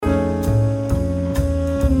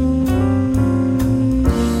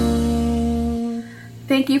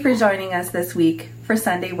you for joining us this week for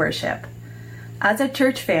Sunday worship. As a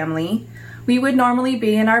church family, we would normally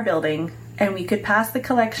be in our building and we could pass the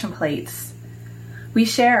collection plates. We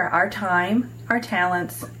share our time, our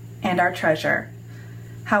talents, and our treasure.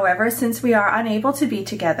 However, since we are unable to be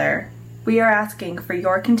together, we are asking for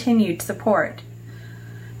your continued support.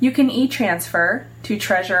 You can e-transfer to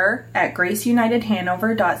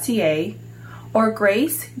treasurer@graceunitedhanover.ca or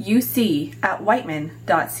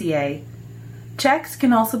graceuc@whiteman.ca. Checks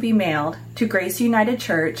can also be mailed to Grace United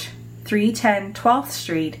Church, 310 12th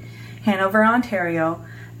Street, Hanover, Ontario,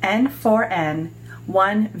 N4N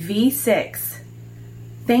 1V6.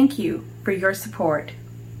 Thank you for your support.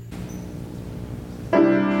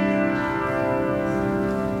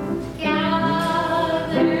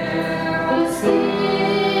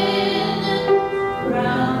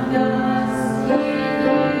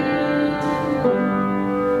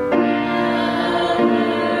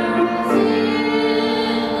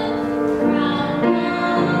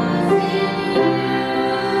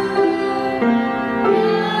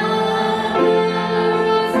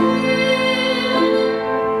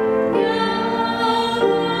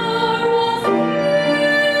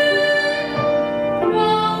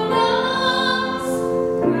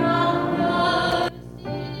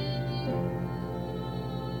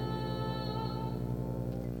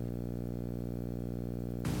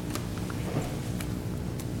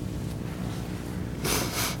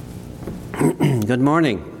 Good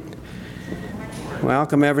morning.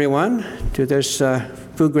 Welcome everyone to this Canada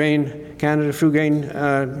Food Grain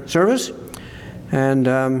service. And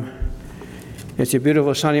it's a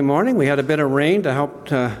beautiful sunny morning. We had a bit of rain to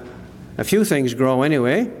help a few things grow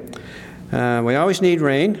anyway. We always need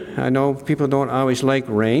rain. I know people don't always like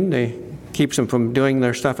rain. It keeps them from doing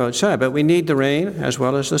their stuff outside. But we need the rain as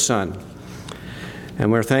well as the sun.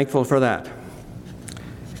 And we're thankful for that.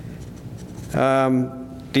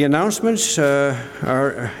 The announcements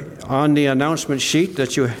are on the announcement sheet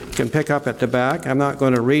that you can pick up at the back. I'm not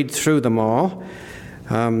going to read through them all.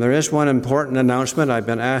 There is one important announcement I've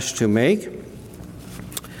been asked to make.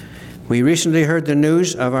 We recently heard the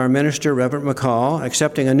news of our minister, Reverend McCall,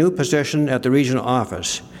 accepting a new position at the regional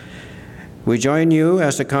office. We join you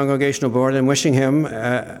as the congregational board in wishing him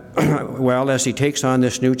well as he takes on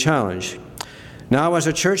this new challenge. Now, as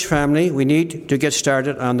a church family, we need to get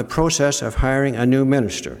started on the process of hiring a new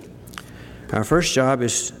minister. Our first job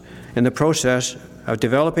is in the process of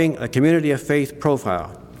developing a community of faith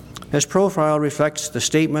profile. This profile reflects the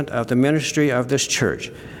statement of the ministry of this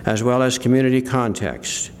church, as well as community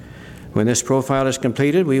context. When this profile is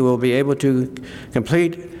completed, we will be able to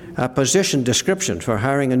complete a position description for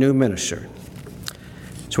hiring a new minister.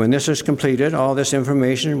 So when this is completed, all this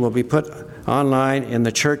information will be put online in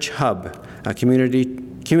the Church Hub, a community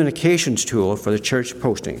communications tool for the church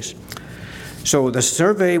postings. So the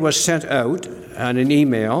survey was sent out on an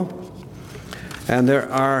email, and there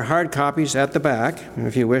are hard copies at the back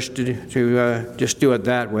if you wish to just do it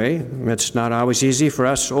that way. It's not always easy for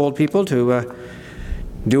us old people to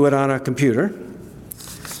do it on a computer.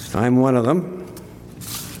 I'm one of them.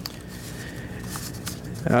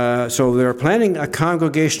 So they're planning a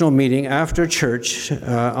congregational meeting after church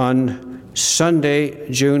on Sunday,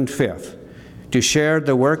 June 5th. To share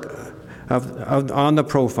the work on the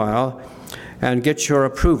profile and get your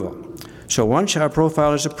approval. So once our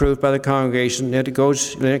profile is approved by the congregation, it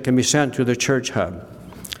can be sent to the Church Hub.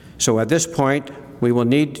 So at this point, we will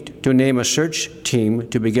need to name a search team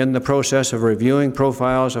to begin the process of reviewing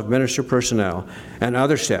profiles of minister personnel and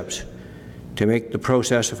other steps to make the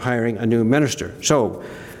process of hiring a new minister. So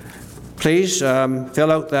please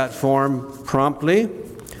fill out that form promptly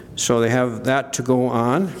so they have that to go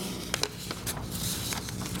on.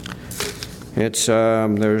 It's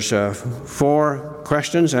there's 4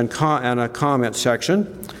 questions and a comment section,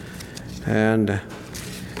 and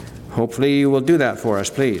hopefully you will do that for us,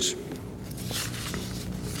 please.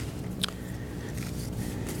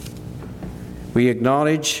 We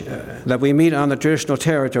acknowledge that we meet on the traditional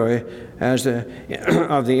territory of the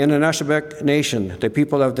Anishinaabe Nation, the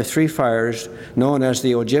people of the Three Fires, known as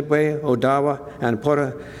the Ojibwe, Odawa, and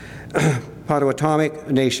Potawatomi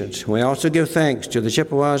nations. We also give thanks to the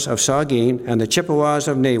Chippewas of Saugeen and the Chippewas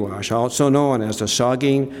of Nawash, also known as the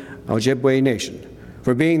Saugeen Ojibwe Nation,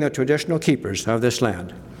 for being the traditional keepers of this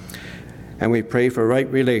land. And we pray for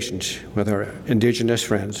right relations with our Indigenous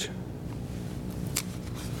friends.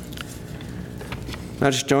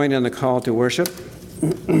 Let's join in the call to worship.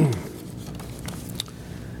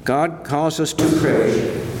 God calls us to pray,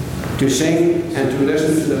 to sing, and to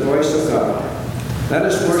listen to the voice of God. Let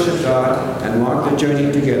us worship God and walk the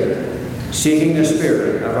journey together, seeking the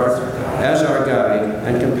Spirit as our guide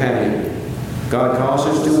and companion. God calls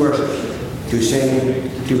us to worship, to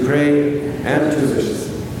sing, to pray, and to listen.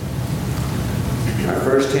 Our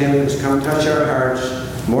first hymn is Come Touch Our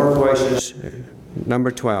Hearts, More Voices, number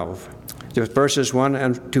 12, just verses 1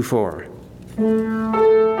 and to 4.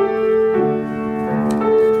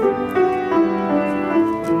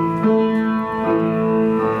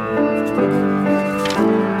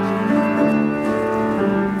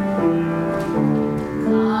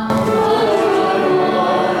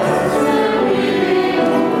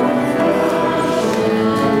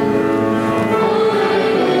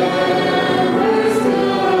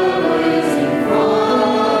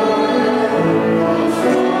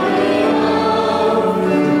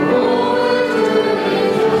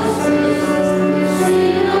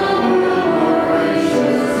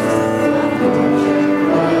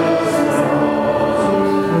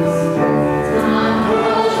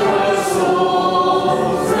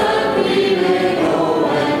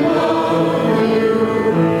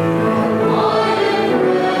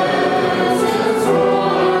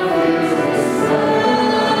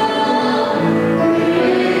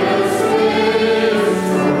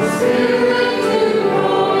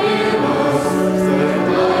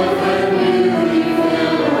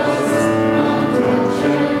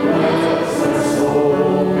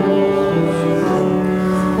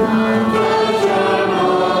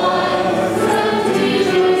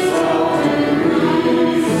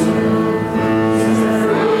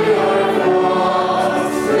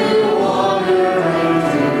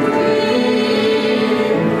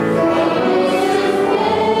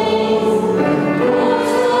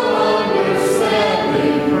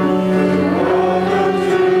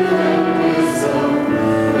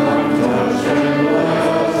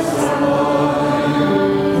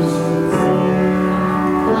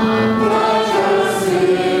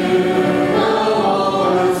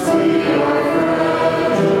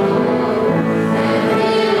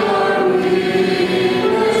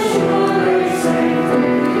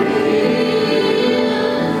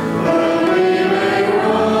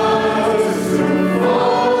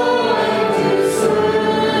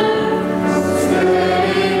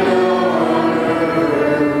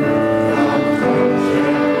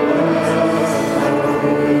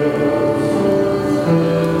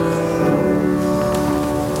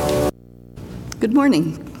 Good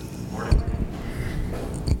morning.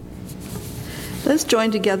 Let's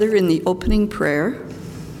join together in the opening prayer.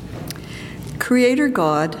 Creator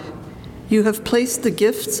God, you have placed the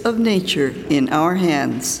gifts of nature in our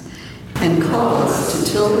hands and called us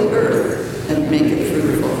to till the earth and make it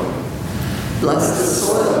fruitful. Bless the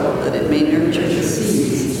soil that it may nurture the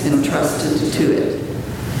seeds entrusted to it.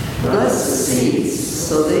 Bless the seeds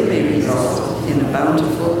so they may result in a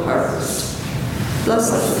bountiful harvest. Bless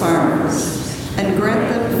the farmers and grant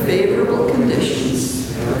them favorable conditions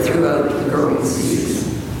throughout the growing season.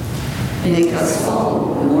 Make us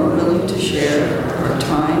all more willing to share our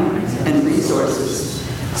time and resources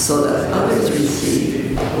so that others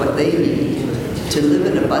receive what they need to live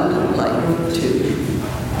an abundant life too.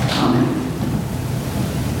 Amen.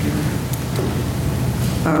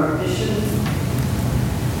 Our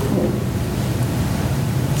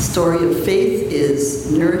story of faith is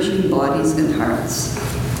nourishing bodies and hearts.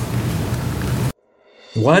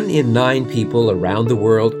 1 in 9 people around the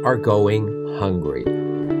world are going hungry.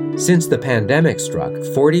 Since the pandemic struck,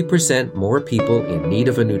 40% more people in need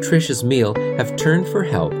of a nutritious meal have turned for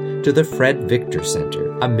help to the Fred Victor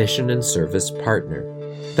Center, a mission and service partner.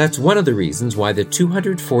 That's one of the reasons why the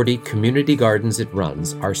 240 community gardens it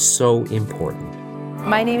runs are so important.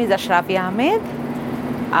 My name is Ashrafi Ahmed,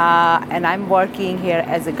 and I'm working here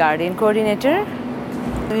as a garden coordinator.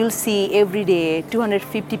 We'll see every day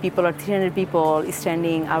 250 people or 300 people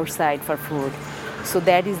standing outside for food. So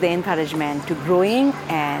that is the encouragement to growing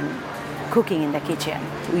and cooking in the kitchen.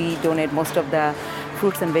 We donate most of the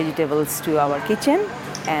fruits and vegetables to our kitchen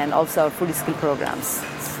and also our food skill programs.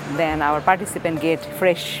 Then our participants get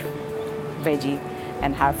fresh veggie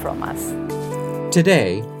and herb from us.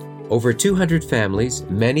 Today, over 200 families,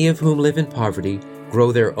 many of whom live in poverty,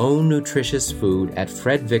 grow their own nutritious food at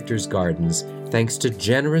Fred Victor's Gardens thanks to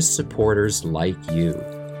generous supporters like you.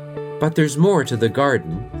 But there's more to the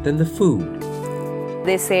garden than the food.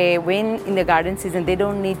 They say when in the garden season, they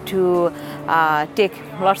don't need to take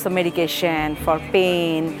lots of medication for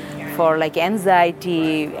pain, for like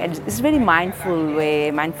anxiety. And it's very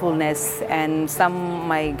mindfulness. And some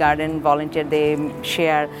my garden volunteer, they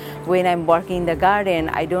share, when I'm working in the garden,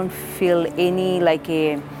 I don't feel any like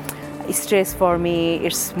a stress for me.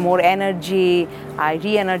 It's more energy. I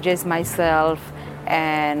re-energize myself.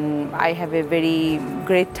 and I have a very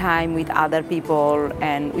great time with other people,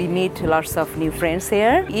 and we meet lots of new friends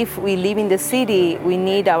here. If we live in the city, we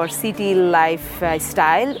need our city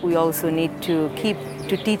lifestyle. We also need to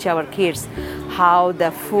teach our kids how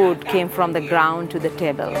the food came from the ground to the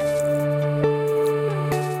table.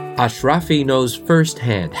 Ashrafi knows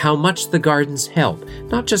firsthand how much the gardens help,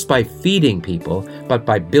 not just by feeding people, but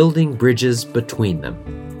by building bridges between them.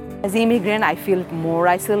 As an immigrant, I feel more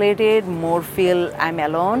isolated, more feel I'm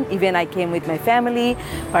alone. Even I came with my family,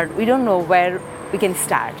 but we don't know where we can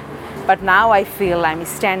start. But now I feel I'm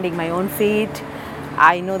standing my own feet.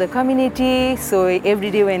 I know the community, so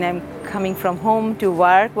every day when I'm coming from home to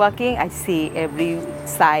work, walking, I see every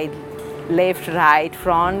side, left, right,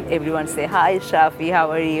 front, everyone say, "Hi, Shafi,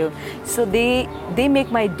 how are you?" So they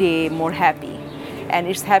make my day more happy, and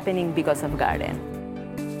it's happening because of garden.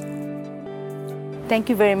 Thank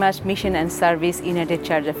you very much, Mission and Service United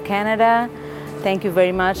Church of Canada. Thank you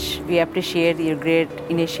very much. We appreciate your great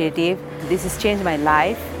initiative. This has changed my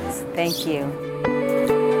life. Thank you.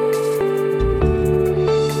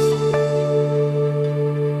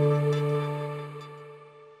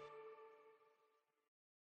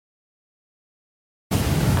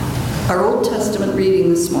 Our Old Testament reading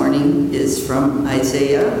this morning is from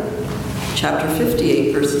Isaiah chapter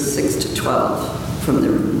 58, verses 6 to 12, from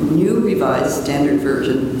the New Revised Standard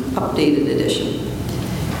Version, updated edition.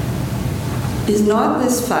 Is not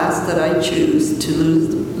this fast that I choose to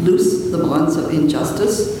loose the bonds of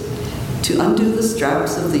injustice, to undo the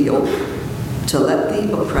straps of the yoke, to let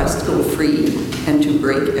the oppressed go free, and to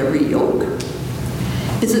break every yoke?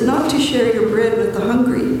 Is it not to share your bread with the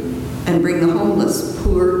hungry, and bring the homeless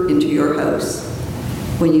poor into your house?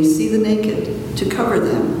 When you see the naked, to cover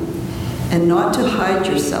them, and not to hide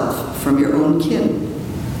yourself from your own kin.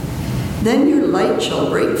 Then your light shall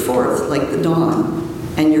break forth like the dawn,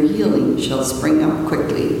 and your healing shall spring up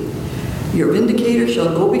quickly. Your vindicator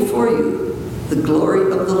shall go before you. The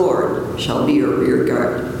glory of the Lord shall be your rear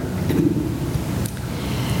guard.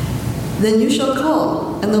 Then you shall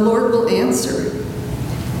call, and the Lord will answer.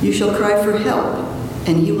 You shall cry for help,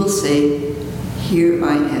 and he will say, "Here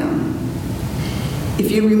I am."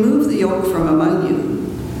 If you remove the yoke from among you,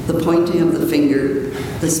 the pointing of the finger,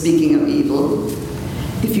 the speaking of evil,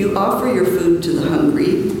 if you offer your food to the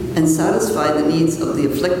hungry and satisfy the needs of the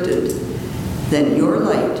afflicted, then your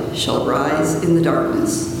light shall rise in the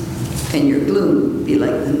darkness, and your gloom be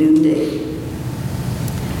like the noonday.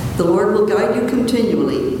 The Lord will guide you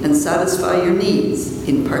continually and satisfy your needs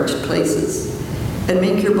in parched places, and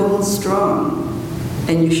make your bones strong,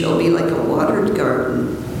 and you shall be like a watered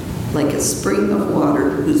garden, like a spring of water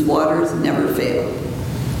whose waters never fail.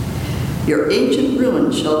 Your ancient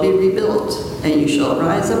ruin shall be rebuilt, and you shall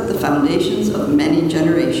rise up the foundations of many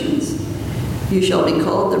generations. You shall be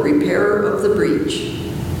called the repairer of the breach,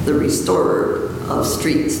 the restorer of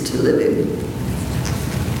streets to live in.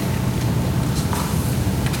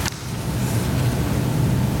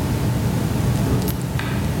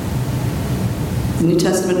 The New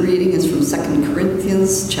Testament reading is from 2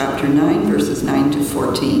 Corinthians chapter 9, verses 9 to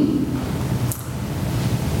 14.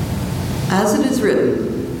 As it is written,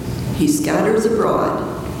 he scatters abroad,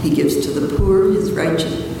 he gives to the poor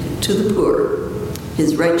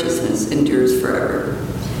his righteousness endures forever.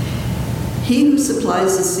 He who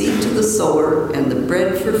supplies the seed to the sower and the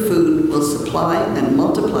bread for food will supply and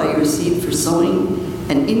multiply your seed for sowing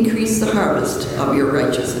and increase the harvest of your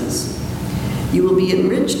righteousness. You will be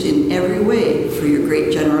enriched in every way for your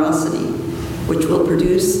great generosity, which will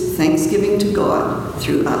produce thanksgiving to God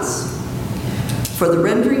through us. For the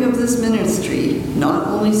rendering of this ministry not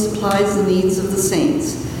only supplies the needs of the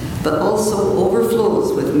saints, but also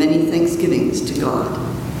overflows with many thanksgivings to God.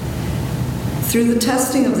 Through the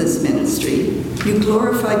testing of this ministry, you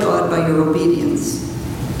glorify God by your obedience,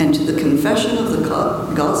 and to the confession of the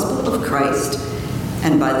gospel of Christ,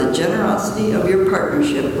 and by the generosity of your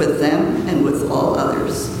partnership with them and with all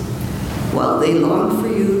others, while they long for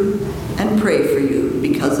you and pray for you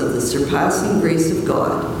because of the surpassing grace of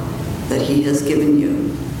God that he has given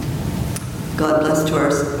you. God bless to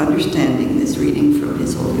our understanding this reading from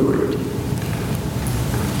his holy word.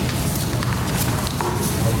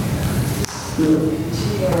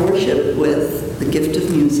 We'll worship with the gift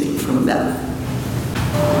of music from Beth.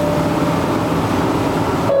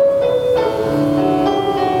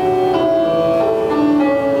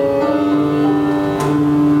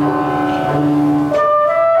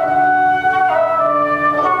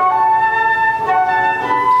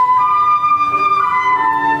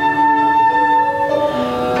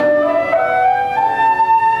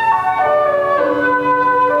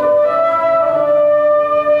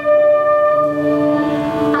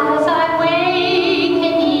 As I wait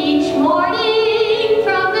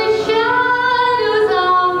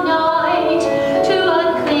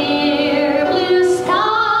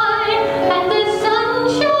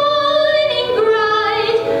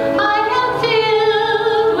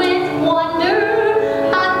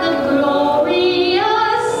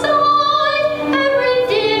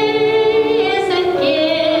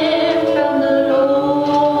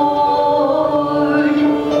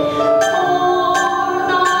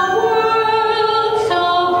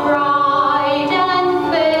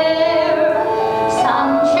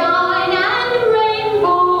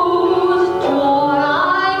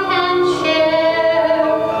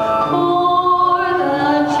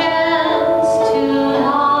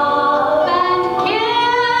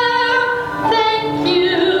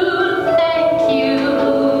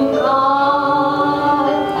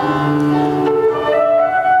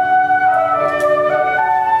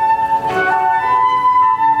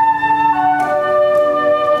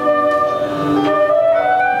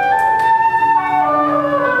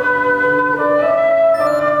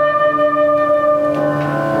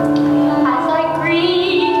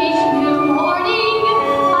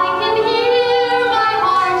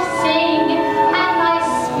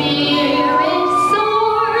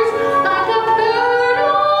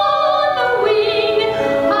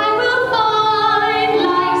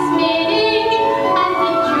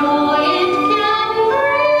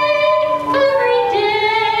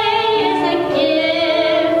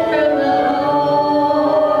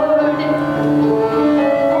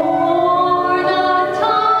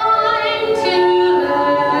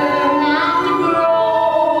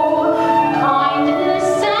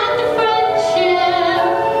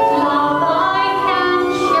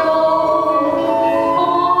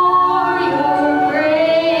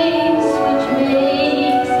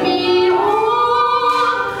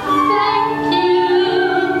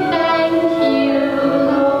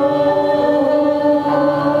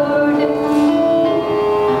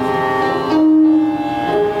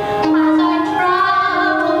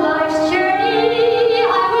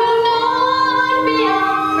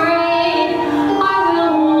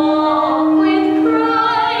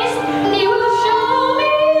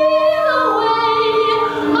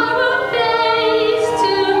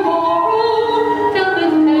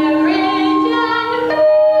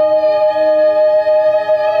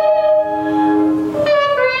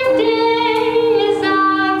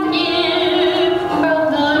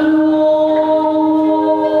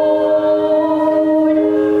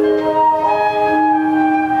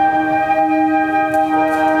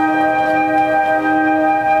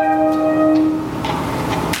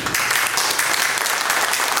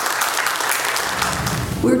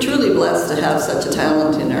We're truly blessed to have such a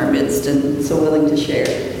talent in our midst and so willing to share.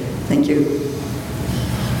 Thank you.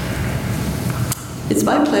 It's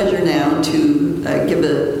my pleasure now to give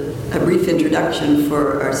a brief introduction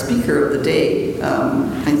for our speaker of the day.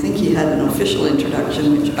 I think he had an official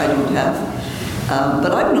introduction, which I don't have.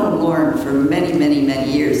 But I've known Lorne for many, many,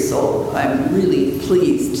 many years, so I'm really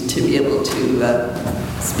pleased to be able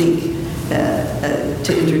to speak,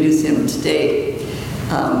 to introduce him today.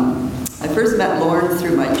 I first met Lorne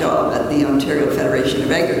through my job at the Ontario Federation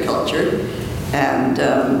of Agriculture, and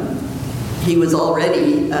he was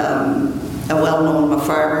already a well-known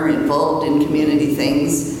farmer involved in community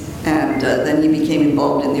things, and then he became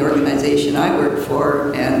involved in the organization I worked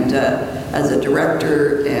for, and as a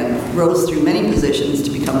director, and rose through many positions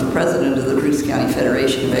to become the president of the Bruce County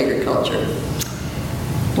Federation of Agriculture.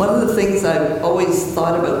 One of the things I've always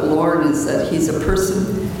thought about Lorne is that he's a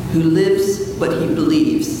person who lives what he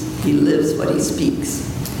believes. He lives what he speaks.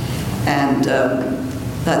 And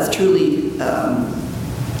that's truly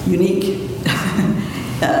unique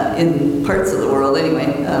in parts of the world anyway.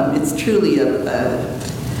 It's truly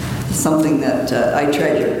something that I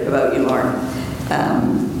treasure about you, Lorne.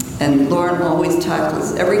 And Lorne always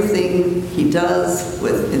tackles everything he does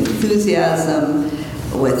with enthusiasm,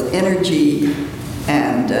 with energy,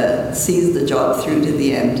 and sees the job through to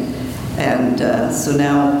the end. And so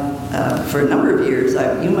now, for a number of years,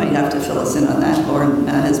 you might have to fill us in on that, Lorne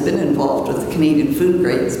has been involved with the Canadian Food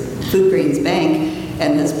Grains Bank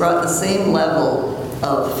and has brought the same level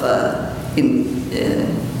of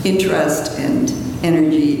interest and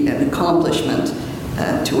energy and accomplishment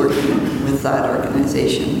to working with that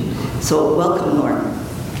organization. So welcome, Lorne.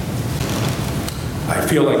 I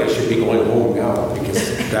feel like I should be going home now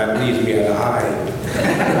because that leaves me at a high.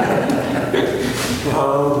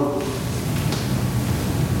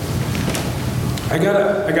 I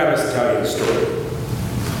gotta tell you a story,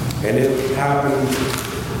 and it happened.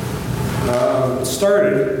 It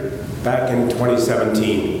started back in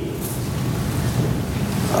 2017.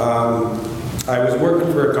 I was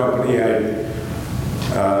working for a company.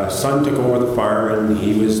 Son took over the farm, and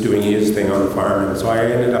he was doing his thing on the farm, and so I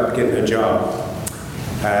ended up getting a job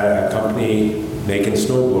at a company making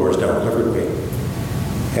snowblowers down Clifford Way.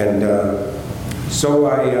 And so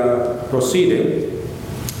I proceeded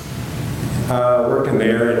working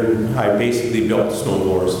there, and I basically built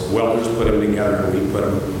snowblowers. Welders put them together, and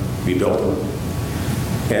we built them.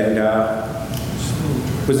 And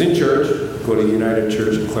was in church, go to United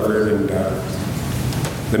Church in Clifford, and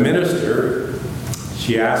the minister,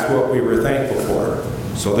 she asked what we were thankful for.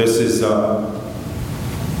 So this is,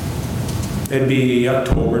 it'd be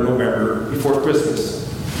October, November, before Christmas.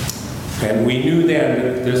 And we knew then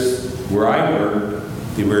that this, where I worked,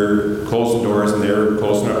 they were closing doors and they were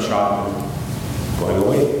closing up shop and going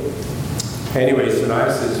away. Anyways, and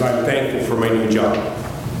I said, I'm thankful for my new job.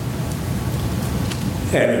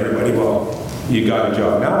 And everybody, well, you got a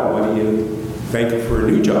job now, what are you thankful for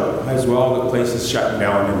a new job? I said, well, the place is shutting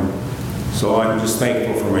down, and so I'm just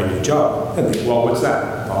thankful for my new job. And they, well, what's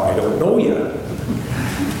that? Oh, I don't know yet.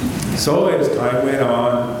 So as time went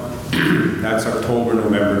on, that's October,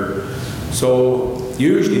 November. So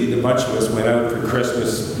usually the bunch of us went out for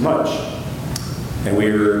Christmas lunch, and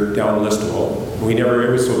we were down in Listowel. It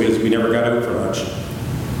was so busy, we never got out for lunch.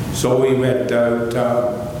 So we went out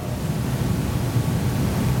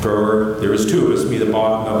there was two of us, me, the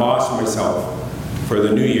boss, and myself, for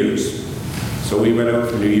the New Year's. So we went out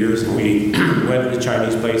for New Year's, and we went to the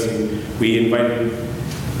Chinese place, and we invited,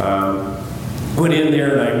 went in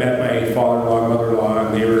there, and I met my father-in-law and mother-in-law,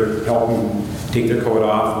 and they were helping take their coat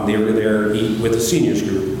off, and they were there to eat with the seniors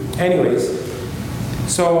group. Anyways,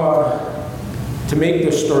 so to make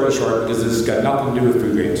the story short, because this has got nothing to do with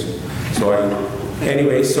food grains. So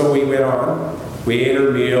so we went on, we ate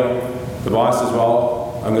our meal, the boss says, well,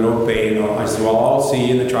 I'm going to obey, and I said, well, I'll see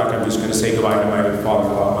you in the truck, I'm just going to say goodbye to my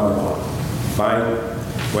father-in-law, mother-in-law.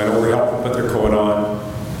 Fine. Went over, helped them put their coat on,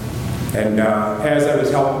 and as I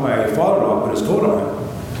was helping my father-in-law put his coat on,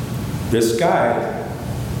 this guy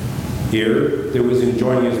here that was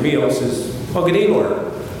enjoying his meal says, oh, good day,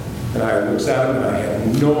 Lord. And I looked at him, and I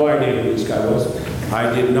had no idea who this guy was.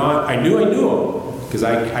 I did not, I knew him, because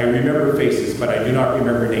I remember faces, but I do not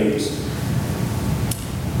remember names.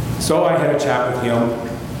 So I had a chat with him.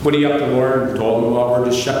 What are you up to, Lord? And told him, well, we're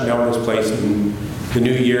just shutting down this place, and the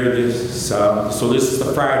new year, so this is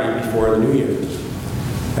the Friday before the New Year.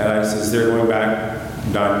 And I says, they're going back,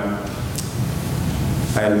 done.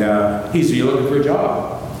 And he said, you're looking for a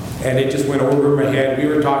job. And it just went over my head. We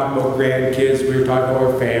were talking about grandkids, we were talking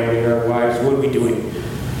about our family, our wives, what are we doing?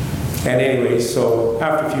 And anyway, so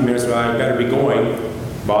after a few minutes, well, I better be going.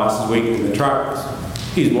 Boss is waiting in the truck.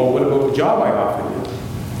 He said, well, what about the job I offered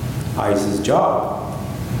you? I says, job.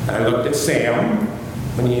 And I looked at Sam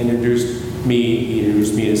when he introduced me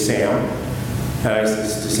to Sam. And I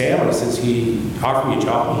says to Sam, I says, he offered me a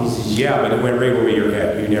job. And he says, yeah, but it went right over your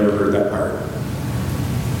head. You never heard that part.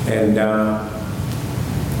 And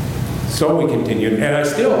so we continued. And I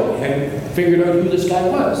still hadn't figured out who this guy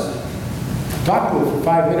was. Talked to him for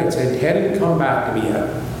 5 minutes and hadn't come back to me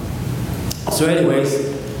yet. So anyways,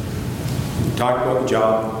 we talked about the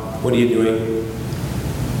job. What are you doing?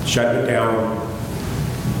 Shut it down.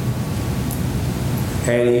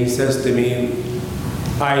 And he says to me,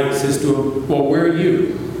 I says to him, well, where are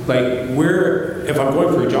you? Like, where, if I'm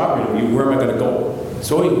going for a job interview, where am I going to go?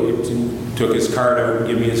 So he took his card out and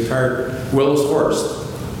gave me his card. Willis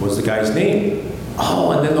Horst was the guy's name.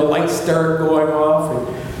 Oh, and then the lights started going off.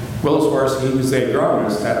 And Willis Horst, he was the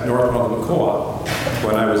agronomist at Northwell Co-op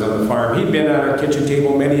when I was on the farm. He'd been at our kitchen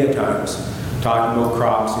table many a times, talking about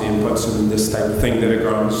crops and inputs and this type of thing that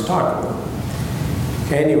agronomists talk about.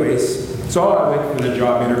 Anyways, so I went for the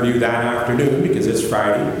job interview that afternoon because it's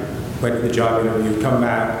Friday. Went to the job interview, come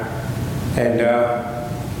back, and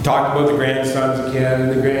talked about the grandsons again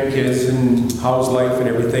and the grandkids and how's life and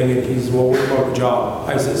everything. And he says, well, what about the job?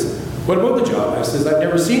 I says, what about the job? I says, I've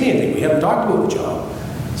never seen anything. We haven't talked about the job.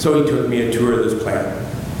 So he took me a tour of this plant.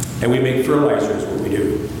 And we make fertilizers, what we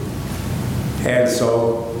do. And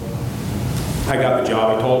so I got the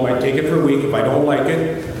job. I told him I'd take it for a week. If I don't like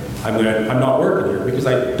it, I'm not working here because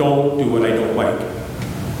I don't do what I don't like.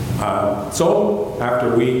 So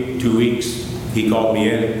after a week, 2 weeks, he called me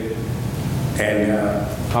in and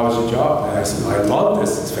how was the job? And I said, I love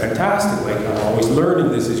this, it's fantastic. Like, I'm always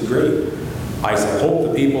learning, this is great. I said, I hope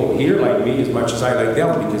the people here like me as much as I like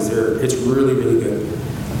them because it's really, really good.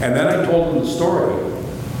 And then I told him the story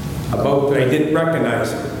about that I didn't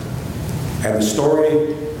recognize him. And the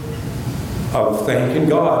story of thanking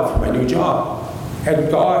God for my new job.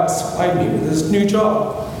 And God supplied me with this new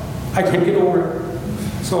job. I couldn't get over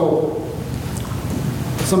it. So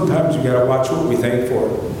sometimes we gotta watch what we thank for.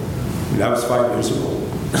 And that was 5 years ago.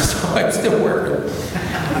 So I'm still working.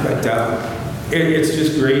 But it's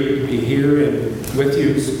just great to be here and with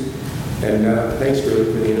you. And thanks for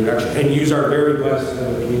the introduction. And you are very blessed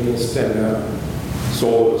pianist and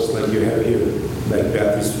soloist like you have here. Like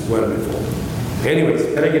Beth is wonderful.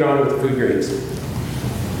 Anyways, then I get on with the food grades.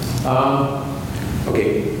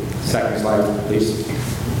 Okay, second slide, please.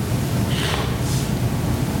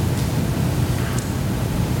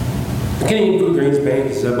 The Canadian Food Grains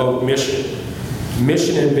Bank is about mission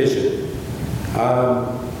and vision.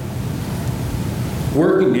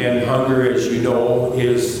 Working to end hunger, as you know,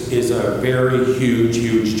 is a very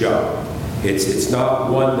huge job. It's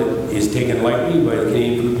not one that is taken lightly by the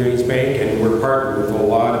Canadian Food Grains Bank, and we're partnered with a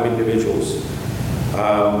lot of individuals.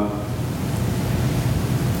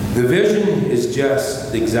 The vision is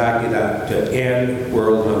just exactly that, to end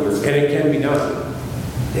world hunger. And it can be done.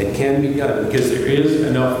 It can be done because there is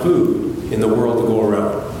enough food in the world to go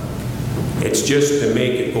around. It's just to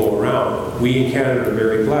make it go around. We in Canada are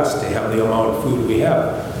very blessed to have the amount of food we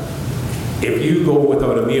have. If you go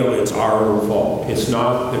without a meal, it's our own fault. It's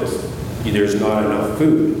not that there's not enough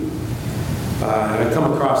food. And I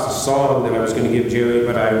come across a song that I was going to give Jerry,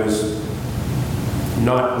 but I was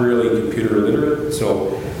not really computer literate,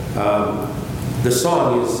 so the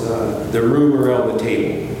song is The Room Around the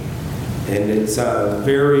Table. And it's a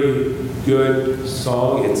very good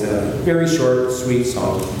song. It's a very short, sweet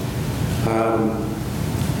song.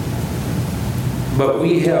 But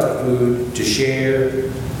we have food to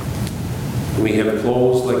share. We have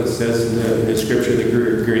clothes, like it says in the scripture that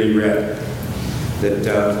Gertie read, that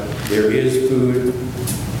there is food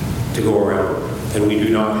to go around. And we do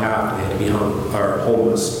not have to be our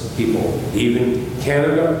homeless people, even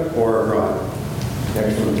Canada or abroad.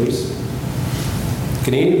 Next one, please.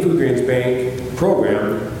 Canadian Food Grains Bank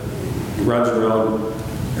program runs around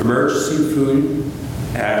emergency food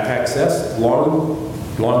access,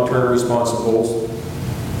 long-term responsibles,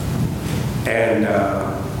 and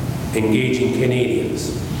engaging Canadians.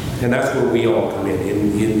 And that's where we all come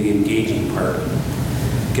in the engaging part.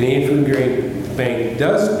 Canadian Food Grains Bank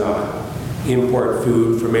does not import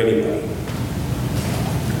food from anybody.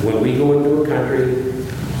 When we go into a country,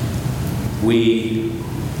 we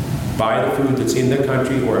buy the food that's in the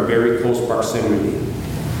country or a very close proximity.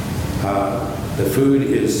 The food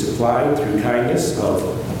is supplied through kindness of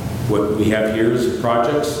what we have here is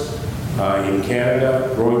projects in Canada,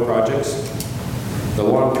 growing projects. The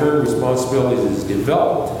long-term responsibility is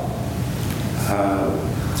developed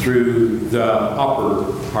through the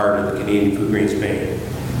upper part of the Canadian Food Grains Bank.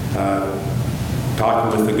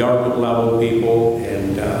 Talking with the government level people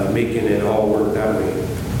and making it all work that way.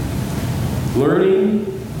 learning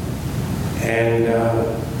and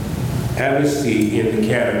advocacy in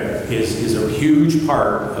Canada is a huge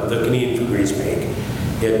part of the Canadian Food Grains Bank.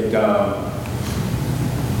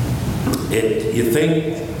 You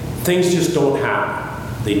think things just don't happen.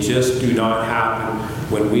 They just do not happen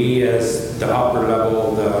when we, as the upper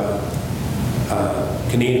level of the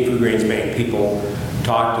Canadian Food Grains Bank people,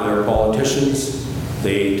 talk to their politicians.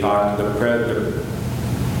 They talk to the president.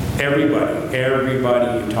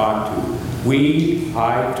 Everybody you talk to.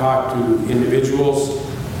 I talk to individuals.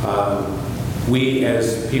 We,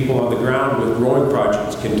 as people on the ground with growing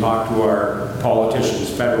projects, can talk to our politicians,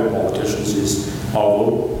 federal politicians,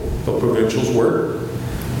 although the provincials work.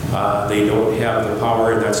 They don't have the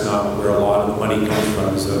power, and that's not where a lot of the money comes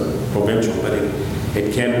from, is a provincial, but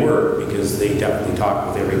it can work because they definitely talk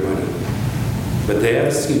with everybody. But the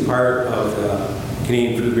advocacy part of the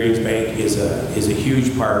Canadian Food Grains Bank is a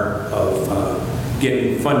huge part of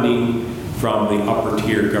getting funding from the upper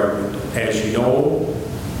tier government. As you know,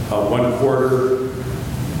 1/4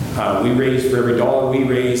 we raise for every dollar we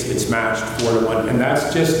raise, it's matched 4 to 1, and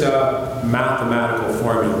that's just a mathematical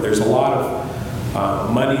formula. There's a lot of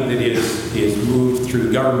money that is moved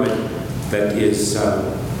through government that is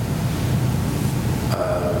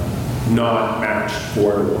not matched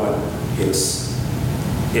 4 to 1. It's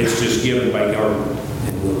just given by government,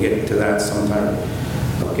 and we'll get to that sometime.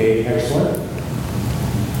 Okay, next one.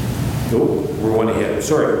 Oh, we're one ahead.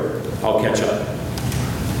 Sorry, I'll catch up.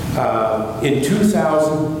 In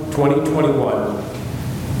 2021,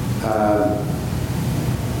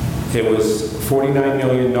 it was $49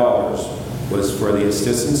 million was for the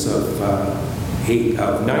assistance of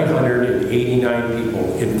 989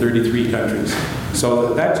 people in 33 countries.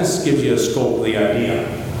 So that just gives you a scope of the idea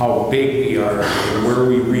how big we are and where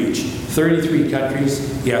we reach. 33 countries,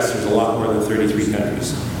 yes, there's a lot more than 33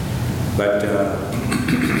 countries. But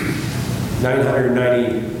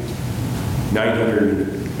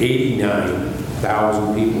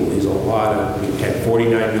 989,000 people is a lot of, at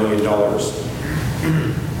 $49 million.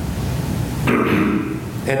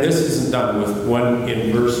 And this isn't done with one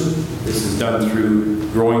in person. This is done through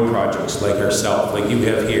growing projects like ourselves, like you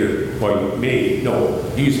have here. Or you may, no,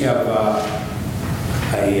 you have a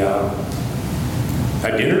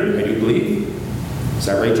dinner, I do believe. Is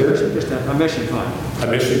that right, George? Just a mission fund. A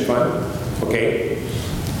mission fund, okay.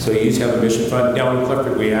 So you have a mission fund. Down in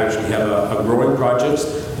Clifford, we actually have a growing projects.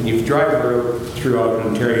 And if you drive throughout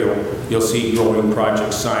Ontario, you'll see growing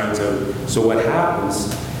project signs out. So what happens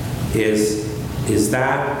is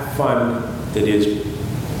that fund that is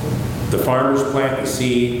the farmers plant the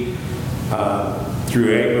seed, through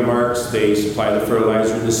Agrimarks, they supply the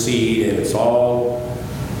fertilizer and the seed, and it's all,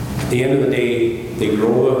 at the end of the day, they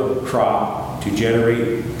grow the crop to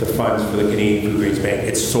generate the funds for the Canadian Food Grains Bank.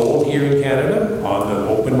 It's sold here in Canada on the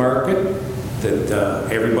open market that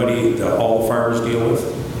all the farmers deal with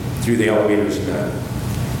through the elevators and that.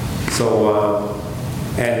 So,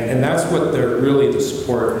 and that's what really the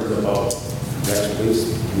support is about. Next,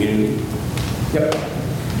 please. Community. Yep.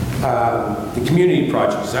 The community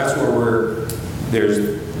projects, that's where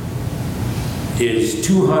is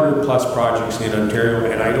 200 plus projects in Ontario,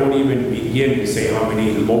 and I don't even begin to say how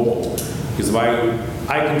many local, because if I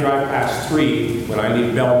can drive past 3 when I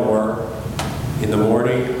leave Belmore in the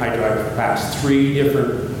morning. I drive past 3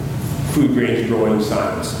 different food grains growing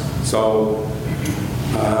signs. So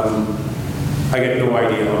I got no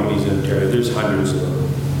idea how many's in Ontario. There's hundreds of them.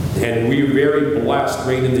 And we're very blessed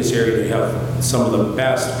right in this area to have some of the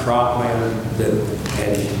best cropland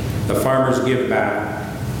and the farmers give back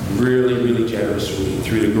really, really generously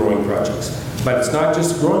through the growing projects. But it's not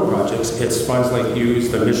just growing projects, it's funds like use,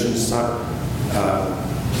 the mission,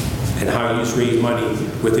 and how you raise money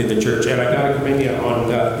within the church. And I got to commend you on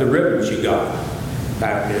the ribbons you got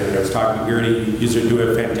back there. I was talking to Gertie, you do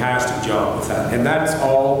a fantastic job with that. And that's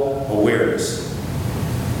all awareness.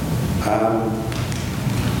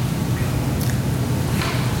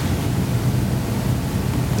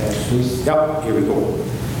 Next, please. Yep, here we go.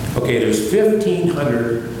 Okay, there's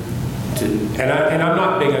 1,500 and I'm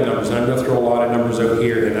not big on numbers, and I'm going to throw a lot of numbers out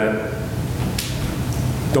here, and I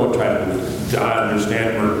don't try to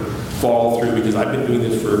understand or follow through, because I've been doing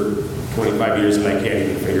this for 25 years and I can't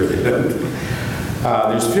even figure it out.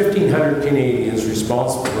 There's 1,500 Canadians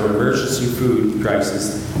responsible for emergency food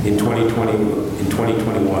crisis in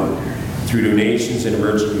 2021 through donations and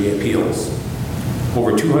emergency appeals.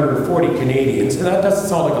 Over 240 Canadians, and that doesn't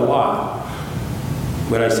sound like a lot,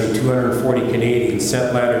 when I say 240 Canadians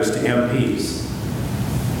sent letters to MPs.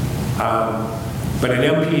 But an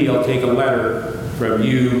MP will take a letter from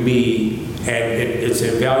you, me, and it's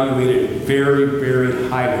evaluated very, very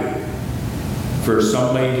highly for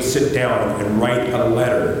somebody to sit down and write a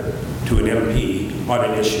letter to an MP on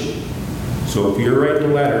an issue. So if you're writing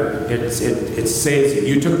a letter, it says that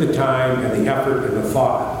you took the time and the effort and the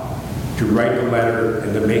thought to write the letter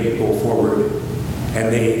and to make it go forward.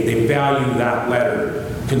 And they value that letter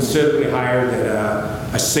considerably higher than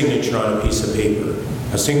a signature on a piece of paper.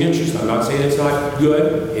 A signature, I'm not saying it's not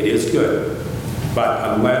good, it is good. But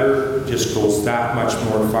a letter just goes that much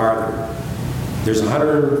more farther. There's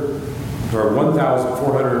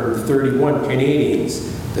 1,431 Canadians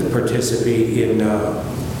that participate in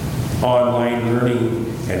online learning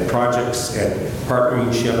and projects and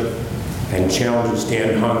partnership and challenges to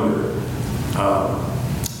end hunger.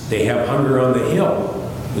 They have Hunger on the Hill.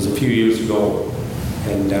 It was a few years ago.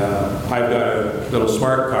 And I've got a little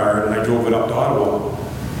smart car, and I drove it up to Ottawa.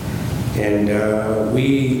 And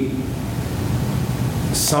we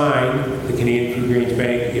signed the Canadian Food Grains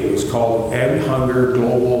Bank. It was called End Hunger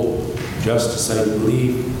Global Justice, I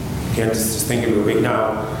believe. Can't just think of it right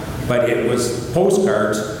now. But it was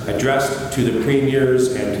postcards addressed to the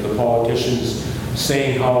premiers and to the politicians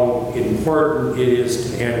saying how important it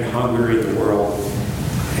is to end hunger in the world.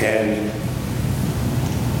 And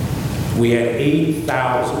we had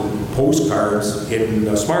 8,000 postcards in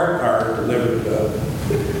a smart car delivered to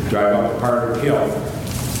drive up to Parliament Hill.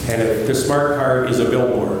 And the smart car is a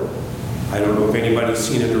billboard. I don't know if anybody's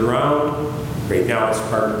seen it around. Right now it's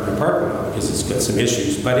parked in my parking lot because it's got some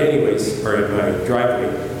issues. But anyways, or in my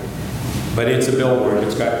driveway. But it's a billboard.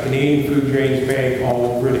 It's got Canadian Food Grains Bank all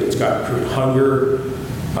over it. It's got hunger,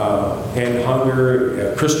 end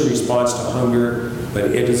hunger, Christian response to hunger. But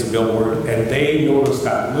it is a billboard. And they noticed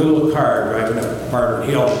that little car driving up Parliament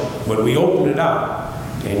Hill. When we opened it up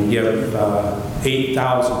and give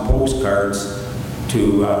 8,000 postcards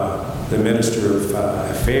to the Minister of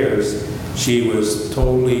Affairs, she was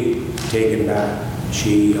totally taken back.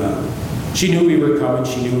 She knew we were coming.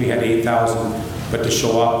 She knew we had 8,000, but to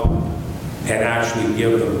show up and actually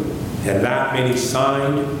give them, and that many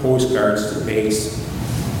signed postcards that makes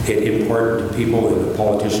it important to people and the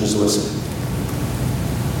politicians listen.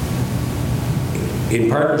 In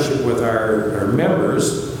partnership with our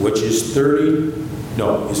members, which is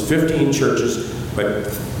 15 churches, but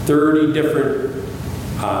 30 different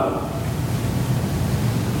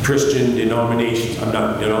Christian denominations.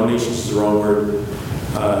 Denominations is the wrong word.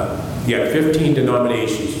 You have 15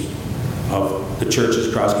 denominations of the churches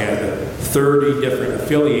across Canada, 30 different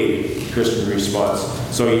affiliated Christian response.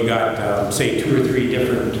 So you got, say, 2 or 3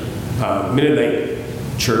 different Mennonite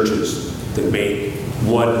churches that make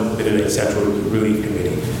one Mennonite Central Relief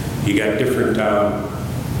Committee. You got different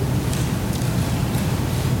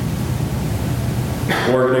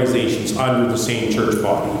organizations under the same church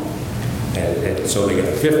body. And so they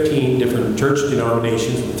got 15 different church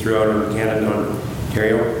denominations throughout Canada and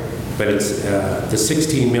Ontario. But it's the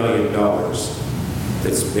 $16 million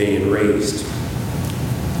that's being raised.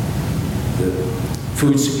 The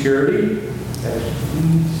food security,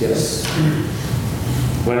 yes.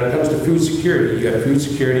 When it comes to food security, you got food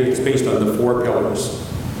security, it's based on the 4 pillars.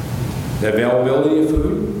 The availability of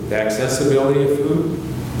food, the accessibility of food,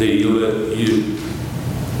 the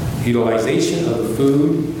utilization of the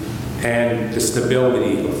food, and the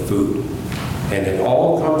stability of food. And it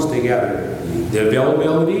all comes together. The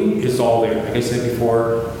availability is all there. Like I said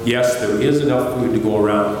before, yes, there is enough food to go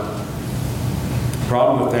around. The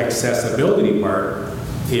problem with the accessibility part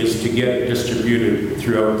is to get it distributed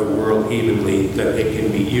throughout the world evenly, that it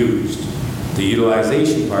can be used. The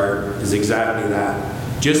utilization part is exactly that.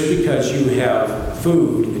 Just because you have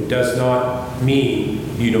food, it does not mean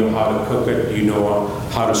you know how to cook it, you know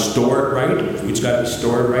how to store it right. Food's got to be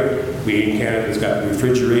stored right. We in Canada's got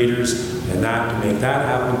refrigerators, and that to make that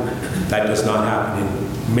happen, that does not happen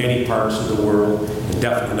in many parts of the world, and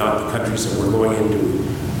definitely not the countries that we're going into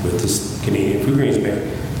with this Canadian Food Grains Bank.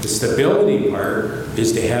 The stability part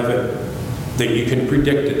is to have it that you can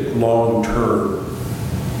predict it long term.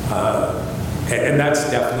 And that's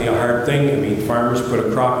definitely a hard thing. I mean, farmers put a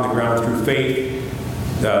crop in the ground through faith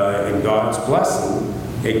and God's blessing.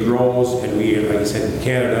 It grows, and we, like I said, in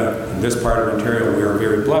Canada, in this part of Ontario, we are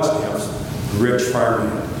very blessed to have rich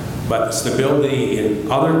farmland. But the stability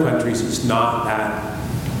in other countries is not that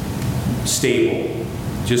stable.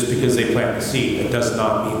 Just because they plant the seed, that does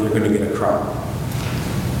not mean they're going to get a crop.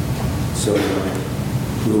 So,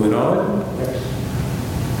 moving on.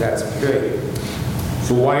 That's great.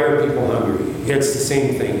 So why are people hungry? It's the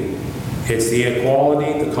same thing. It's the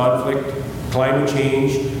inequality, the conflict, climate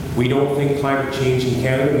change. We don't think climate change in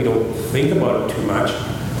Canada. We don't think about it too much.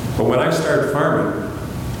 But when I started farming,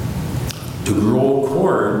 to grow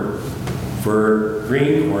corn, for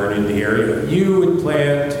green corn in the area, you would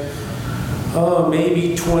plant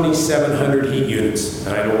maybe 2,700 heat units.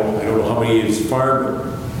 And I don't know how many is farmed.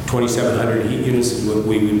 2,700 heat units is what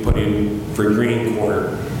we would put in for green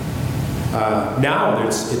corn. Now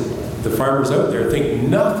the farmers out there think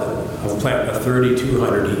nothing of planting a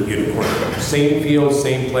 3,200 heat unit corn. Same field,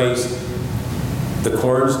 same place. The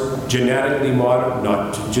corn's genetically modified,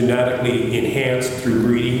 not genetically enhanced through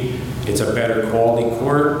breeding. It's a better quality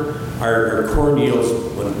corn. Our corn yields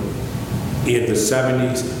in the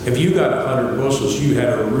 70s, if you got 100 bushels, you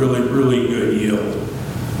had a really, really good yield.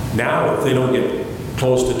 Now, if they don't get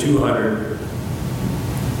close to 200,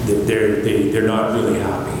 they're not really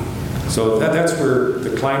happy. So that's where the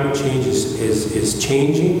climate change is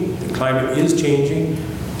changing. The climate is changing,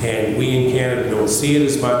 and we in Canada don't see it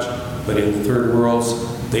as much, but in the third worlds,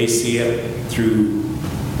 they see it through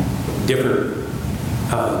different,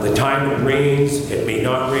 the time it rains, it may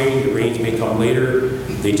not rain, the rains may come later.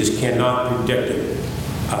 They just cannot predict it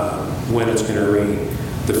when it's going to rain.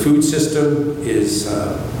 The food system is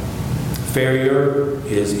failure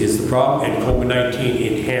is the problem, and COVID-19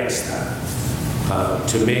 enhanced that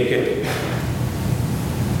to make it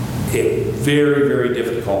very, very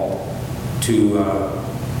difficult to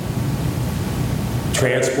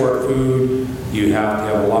transport food. You have to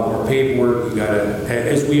have a lot more paperwork. You got to,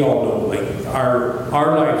 as we all know, like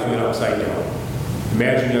our lives went upside down.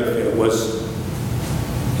 Imagine if it was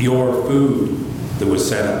your food that was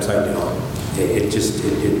set upside down.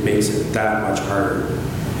 It makes it that much harder.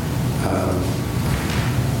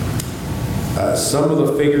 Some of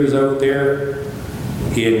the figures out there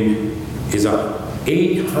is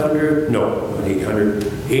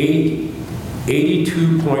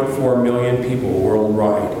 82.4 million people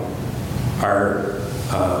worldwide are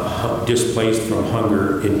displaced from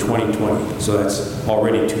hunger in 2020. So that's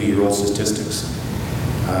already 2-year-old statistics.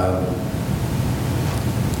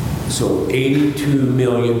 So 82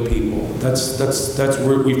 million people. That's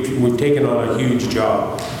where we've taken on a huge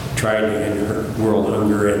job trying to end world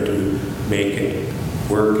hunger and to make it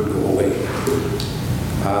work and go away.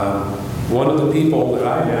 One of the people that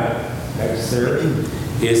I met next there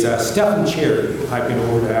is Stephen Cherry. I've been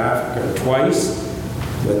over to Africa twice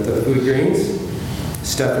with the food grains.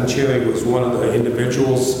 Stephen Cherry was one of the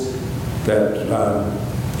individuals that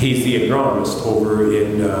he's the agronomist over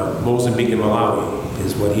in Mozambique and Malawi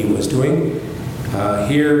is what he was doing.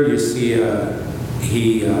 Here you see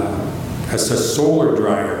he has a solar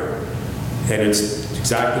dryer, and it's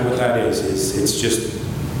exactly what that is. It's just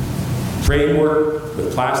framework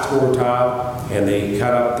with plastic over top, and they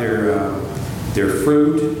cut up their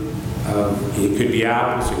fruit. It could be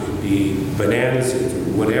apples, it could be bananas,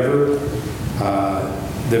 whatever.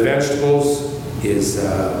 The vegetables is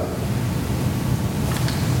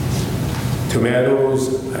tomatoes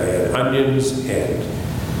and onions and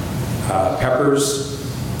peppers,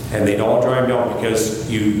 and they'd all dry down because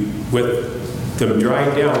with them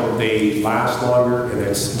dried down, they last longer, and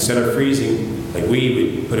instead of freezing, like we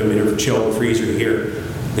would put them in a chilled freezer here,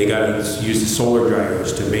 they got to use the solar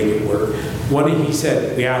dryers to make it work. He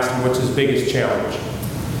said, we asked him what's his biggest challenge.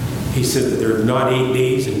 He said that there's not 8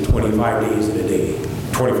 days and 25 days in a day,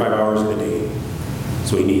 25 hours in a day.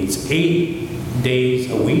 So he needs 8 days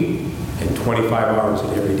a week and 25 hours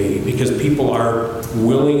in every day, because people are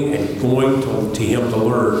willing and going to him to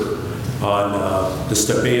learn on the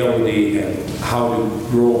stability and how to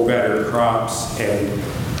grow better crops, and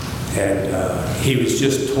he was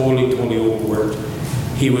just totally overworked.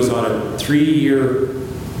 He was on a 3-year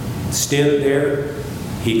stint there.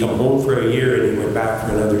 He come home for a year and he went back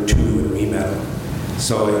for another 2 and we met him.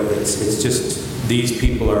 So it's just, these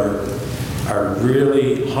people are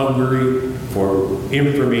really hungry for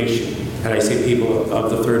information. And I say people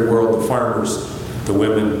of the third world, the farmers, the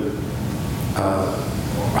women,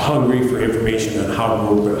 hungry for information on how to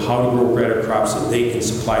grow better crops so they can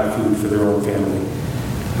supply food for their own family.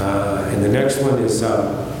 And the next one is,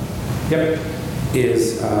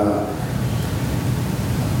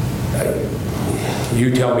 you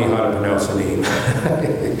tell me how to pronounce her name.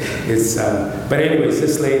 But anyways,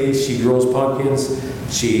 this lady, she grows pumpkins.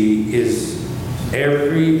 She is,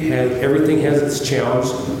 everything has its challenge.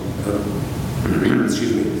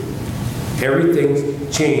 Excuse me. Everything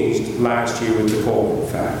changed last year with the COVID, in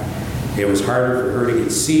fact. It was harder for her to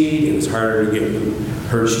get seed. It was harder to get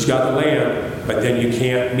her, she's got the land, but then you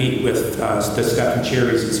can't meet with the Stephen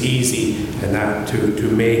Cherries. It's easy and that to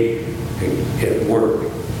make it work.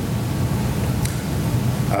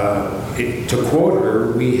 To quote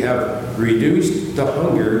her, we have reduced the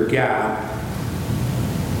hunger gap.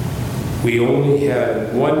 We only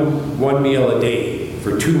had one meal a day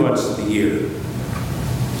for 2 months of the year.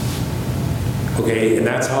 Okay, and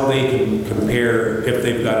that's how they can compare if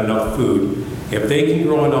they've got enough food. If they can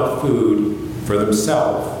grow enough food for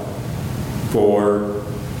themselves for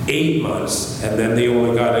 8 months, and then they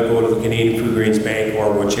only got to go to the Canadian Food Grains Bank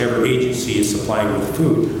or whichever agency is supplying with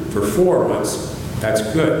food for 4 months, that's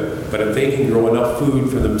good. But if they can grow enough food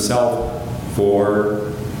for themselves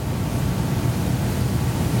for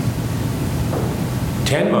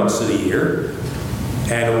 10 months of the year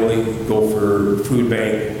and only go for food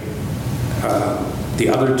bank the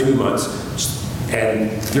other 2 months, and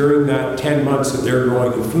during that 10 months that they're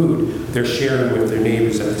growing the food, they're sharing with their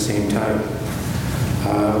neighbors at the same time.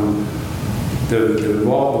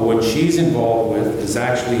 What she's involved with is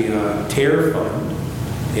actually a TARE fund.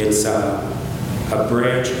 It's a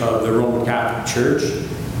branch of the Roman Catholic Church.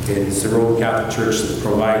 It's the Roman Catholic Church that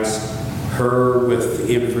provides her with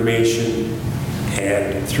the information,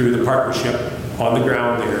 and through the partnership on the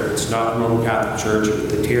ground there, it's not the Roman Catholic Church, but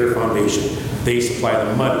the TARE Foundation, they supply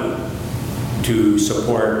the money to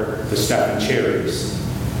support the Stephen Cherries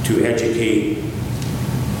to educate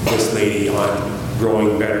this lady on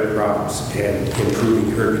growing better crops and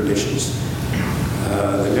improving her conditions.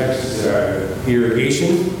 The next,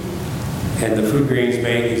 irrigation, and the Food Grains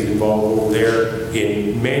Bank is involved over there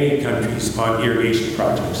in many countries on irrigation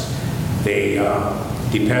projects. They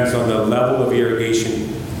depends on the level of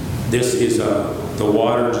irrigation. This is the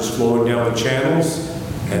water just flowing down the channels,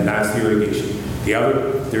 and that's the irrigation. The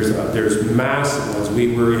other, there's massive ones.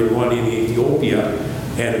 We were in one in Ethiopia,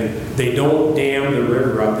 and they don't dam the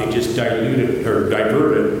river up, they just dilute it, or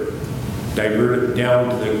divert it down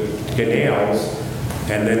to the canals,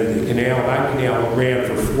 and then the canal, that canal ran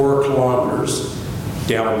for 4 kilometers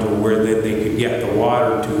down to where they could get the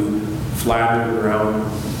water to flatten around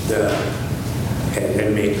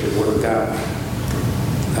and make it work that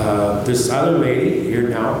way. This other lady here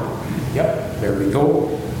now, yep, there we go.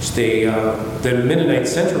 The Mennonite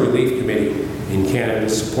Central Relief Committee in Canada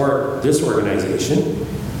support this organization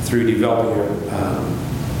through developing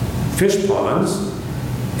fish ponds,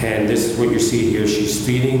 and this is what you see here. She's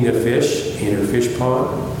feeding the fish in her fish pond,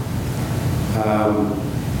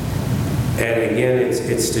 and again,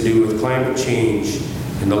 it's to do with climate change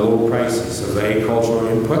and the low prices of agricultural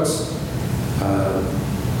inputs,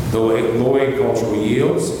 low agricultural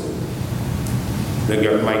yields,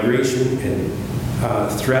 the migration, and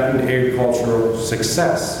threatened agricultural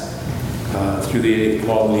success through the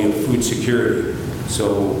quality of food security.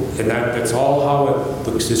 So, and that's all how it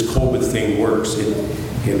looks. This COVID thing works.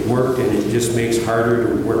 It worked, and it just makes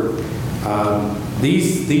harder to work.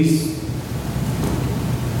 These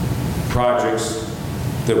projects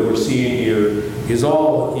that we're seeing here is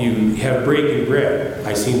all, you have breaking bread.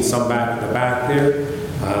 I seen some back in the back there.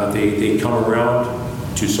 They come around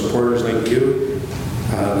to supporters like you,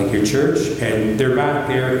 like your church, and they're back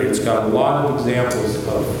there. It's got a lot of examples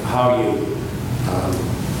of how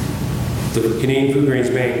the Canadian Food Grains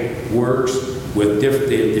Bank works with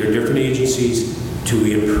their different agencies to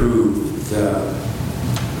improve the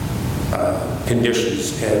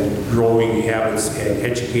conditions and growing habits and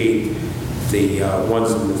educate the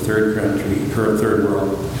ones in the third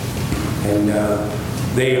world. And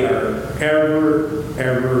they are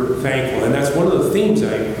ever thankful. And that's one of the themes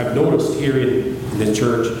I've noticed here in the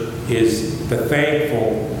church, is the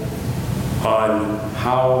thankful on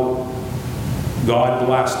how God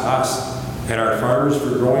blessed us and our farmers for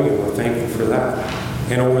growing it. We're thankful for that.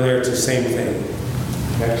 And over there, it's the same thing.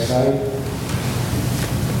 Next slide.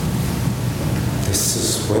 This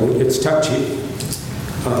is when it gets touchy.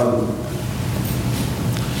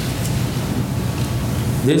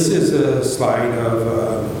 This is a slide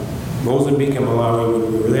of Mozambique and Malawi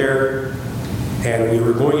when we were there, and we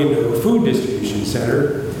were going into a food distribution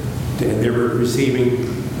center, and they were receiving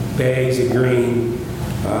bags of grain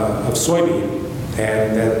of soybean,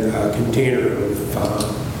 and then a container of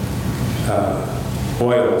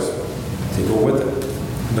oils to go with it.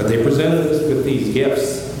 But they presented us with these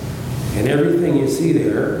gifts, and everything you see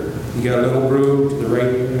there, you got a little broom to the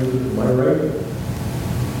right. Am I right?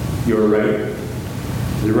 You're right.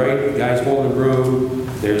 To the right, the guy's holding a broom.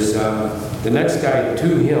 There's the next guy to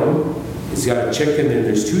him. He's got a chicken, and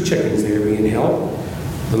there's 2 chickens there being held.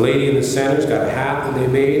 The lady in the center's got a hat that they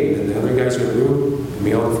made, and then the other guy's got a broom,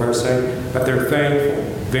 me on the far side. But they're thankful,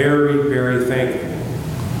 very, very thankful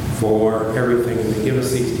for everything, and they give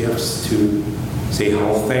us these gifts to say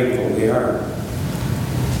how thankful they are.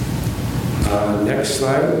 Next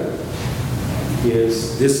slide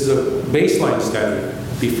this is a baseline study.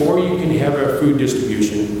 Before you can have a food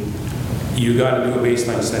distribution, you got to do a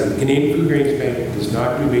baseline study. The Canadian Food Grains Bank does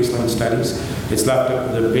not do baseline studies. It's left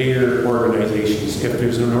up to the bigger organizations. If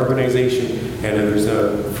there's an organization and there's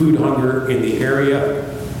a food hunger in the area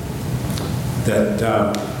that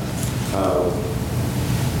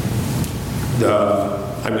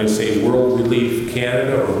I'm going to say World Relief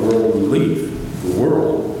Canada or World Relief, the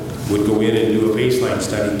world, would go in and do a baseline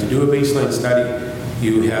study. To do a baseline study,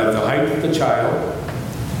 you have the height of the child,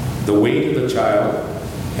 the weight of the child,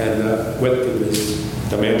 and the width of this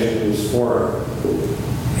dimension of his forearm.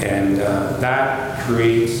 And that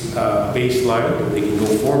creates a baseline. They can go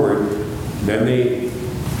forward. Then they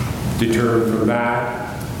determine from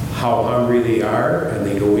that how hungry they are, and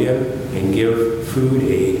they go in and give food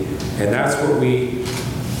aid. And that's what we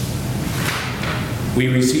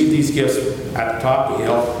received these gifts at the top of the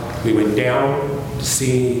hill. We went down to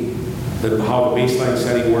see how the baseline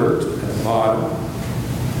study worked at the bottom.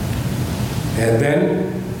 And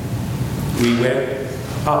then we went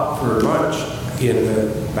up for lunch in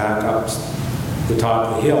the back up the top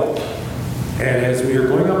of the hill. And as we were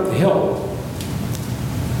going up the hill,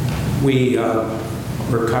 we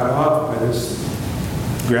were cut off by this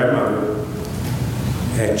grandmother,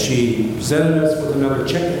 and she presented us with another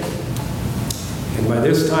chicken. And by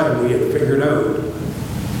this time, we had figured out,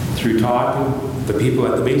 through talking to the people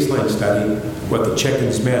at the baseline study, what the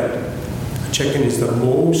chickens meant. A chicken is the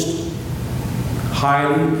most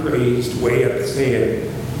highly praised way of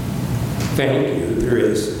saying thank you there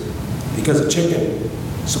is, because a chicken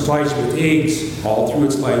supplies you with eggs all through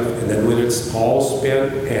its life, and then when it's all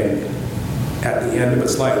spent and at the end of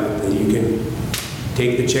its life, then you can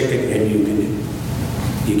take the chicken and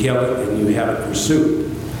you kill it and you have it for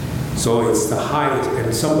soup. So it's the highest.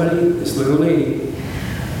 And somebody, this little lady,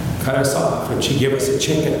 cut us off and she gave us a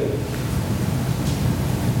chicken.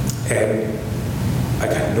 And I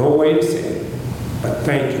got no way to say it, but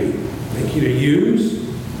thank you. Thank you to yous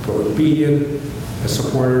for being a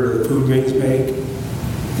supporter of the Food Grains Bank.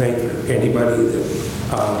 Thank anybody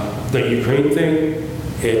that the Ukraine thing.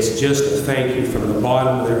 It's just a thank you from the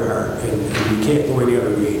bottom of their heart, and you can't go any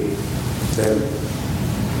other way.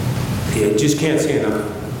 You just can't say enough.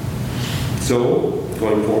 So,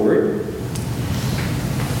 going forward,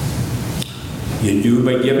 you do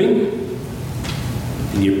by giving,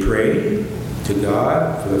 and you pray to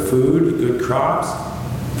God for the food, good crops,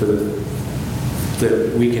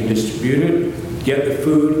 that we can distribute it, get the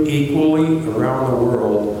food equally around the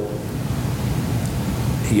world.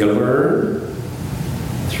 You learn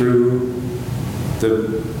through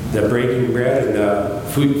the breaking bread and the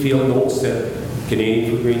food field notes that Canadian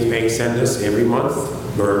Food Grains Bank send us every month,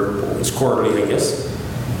 or it's quarterly, I guess.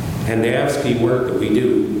 And the AFSCME work that we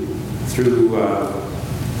do through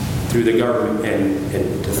the government,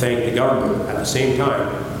 and to thank the government at the same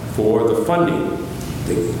time for the funding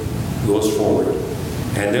that goes forward.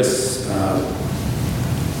 And this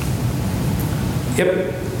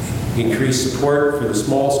increased support for the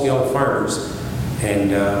small-scale farmers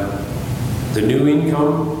and the new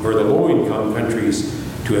income or the low-income countries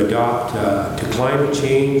to adopt to climate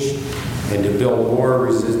change and to build more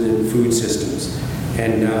resistant food systems.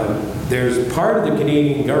 And there's part of the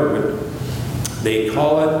Canadian government, they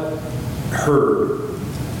call it HERD.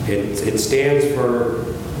 It stands for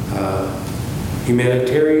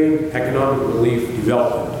Humanitarian Economic Relief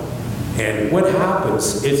Development. And what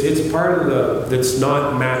happens, it's part of that's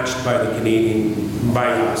not matched by the Canadian,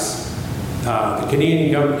 by us. The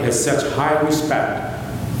Canadian government has such high respect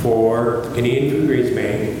for the Canadian Food Grains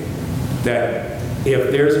Bank that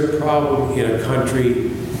if there's a problem in a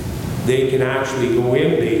country, they can actually go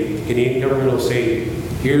in, the Canadian government will say,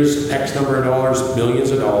 here's X number of dollars, millions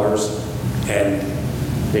of dollars, and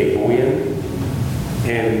they go in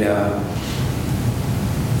and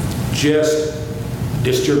just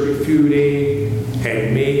distribute food aid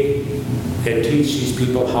and teach these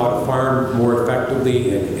people how to farm more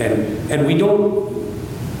effectively. And we don't,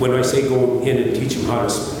 when I say go in and teach them how to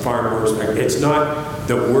farm more effectively, it's not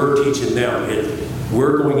that we're teaching them.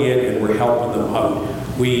 We're going in and we're helping them out.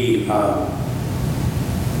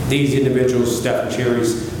 These individuals, Stephen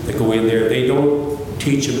Cherries, that go in there, they don't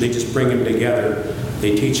teach them, they just bring them together.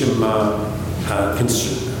 They teach them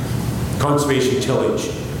conservation tillage.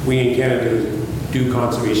 We in Canada do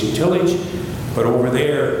conservation tillage, but over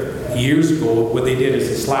there, years ago, what they did is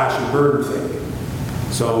a slash and burn thing.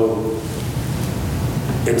 So,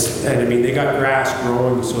 and I mean, they got grass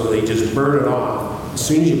growing, so they just burn it off. As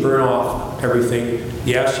soon as you burn off everything,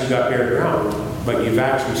 yes, you got bare ground, but you've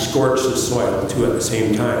actually scorched the soil too at the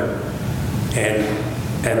same time.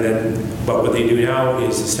 But what they do now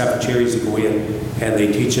is the Stephen Cherries that go in and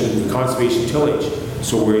they teach them the conservation tillage.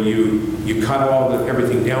 So where you cut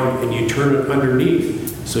everything down and you turn it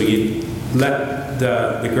underneath, so you let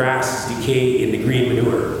the grass decay in the green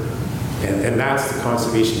manure. And that's the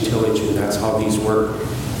conservation tillage, and that's how these work.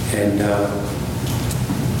 And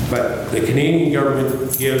but the Canadian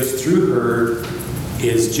government gives through HERD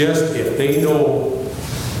is just if they know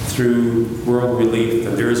through World Relief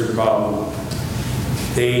that there is a problem,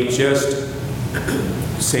 they just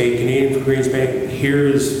say, Canadian Food Grains Bank, here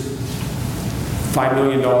is $5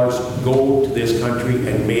 million, go to this country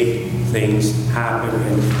and make things happen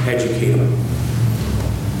and educate them.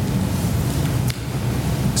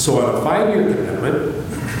 So on a 5-year commitment,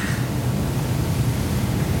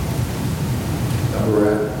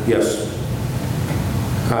 we're at, yes,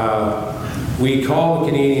 we call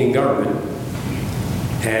the Canadian government,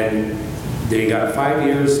 and they got 5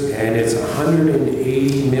 years, and it's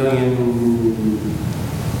 180 million.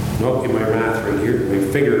 Well, get my math right here, my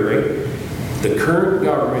figure right. The current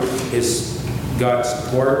government has got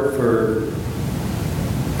support for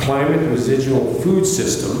climate residual food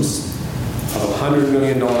systems of $100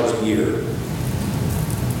 million a year.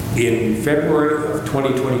 In February of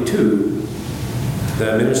 2022,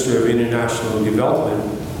 the Minister of International Development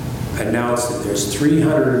announced that there's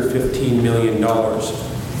 $315 million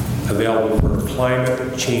available for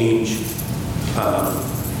climate change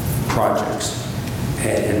projects.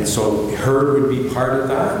 And so HERD would be part of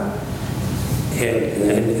that.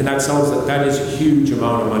 And that sounds like that is a huge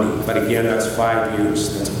amount of money. But again, that's 5 years.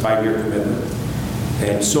 That's a 5-year commitment.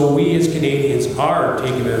 And so we as Canadians are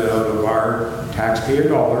taking it out of our taxpayer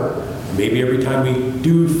dollar. Maybe every time we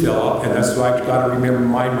do fill up, and that's why I've got to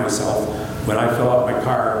remind myself when I fill up my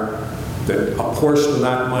car that a portion of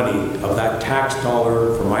that money, of that tax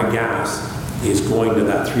dollar for my gas, is going to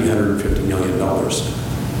that $350 million.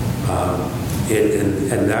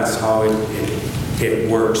 And that's how it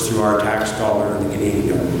works through our tax dollar in the Canadian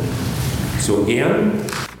government. So again,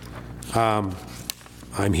 I'm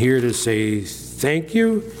here to say thank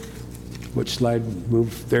you. Which slide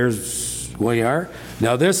move? There's where you are.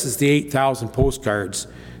 Now this is the 8,000 postcards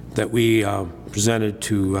that we presented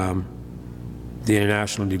to the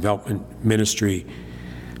International Development Ministry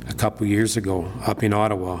a couple years ago up in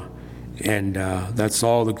Ottawa. And that's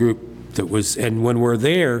all the group that was, and when we're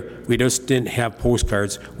there, we just didn't have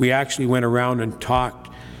postcards. We actually went around and talked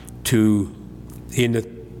to, in the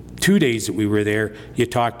 2 days that we were there, you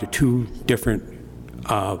talked to 2 different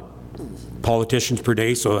politicians per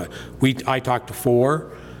day. So I talked to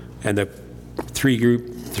 4, and the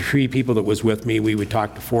 3 people that was with me, we would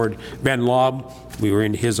talk to 4. Ben Lobb, we were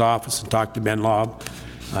in his office and talked to Ben Lobb,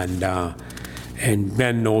 and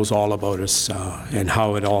Ben knows all about us and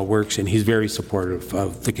how it all works, and he's very supportive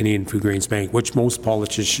of the Canadian Food Grains Bank, which most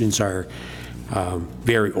politicians are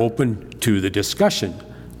very open to the discussion.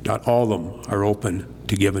 Not all of them are open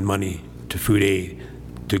to giving money to food aid,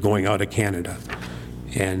 to going out of Canada.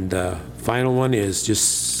 And the final one is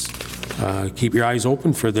just keep your eyes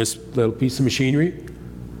open for this little piece of machinery.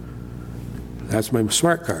 That's my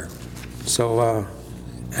smart car. So,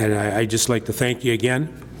 and I just like to thank you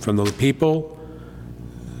again from the people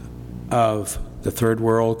of the third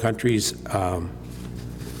world countries,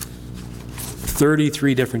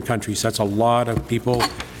 33 different countries. That's a lot of people.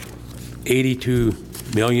 82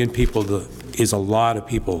 million people is a lot of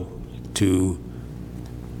people to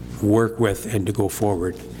work with and to go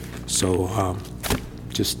forward. So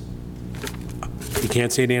just, you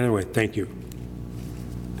can't say it any other way. Thank you.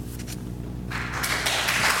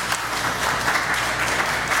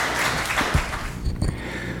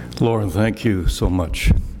 Lauren, thank you so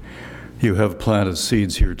much. You have planted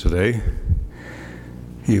seeds here today.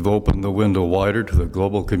 You've opened the window wider to the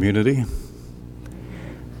global community,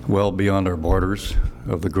 well beyond our borders,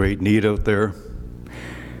 of the great need out there.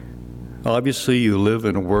 Obviously, you live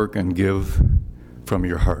and work and give from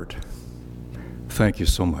your heart. Thank you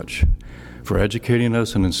so much for educating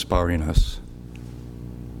us and inspiring us.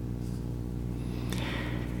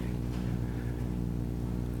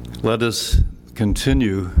 Let us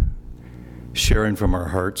continue sharing from our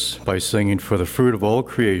hearts by singing For the Fruit of All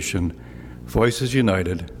Creation, Voices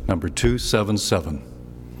United, number 277.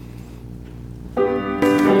 Praise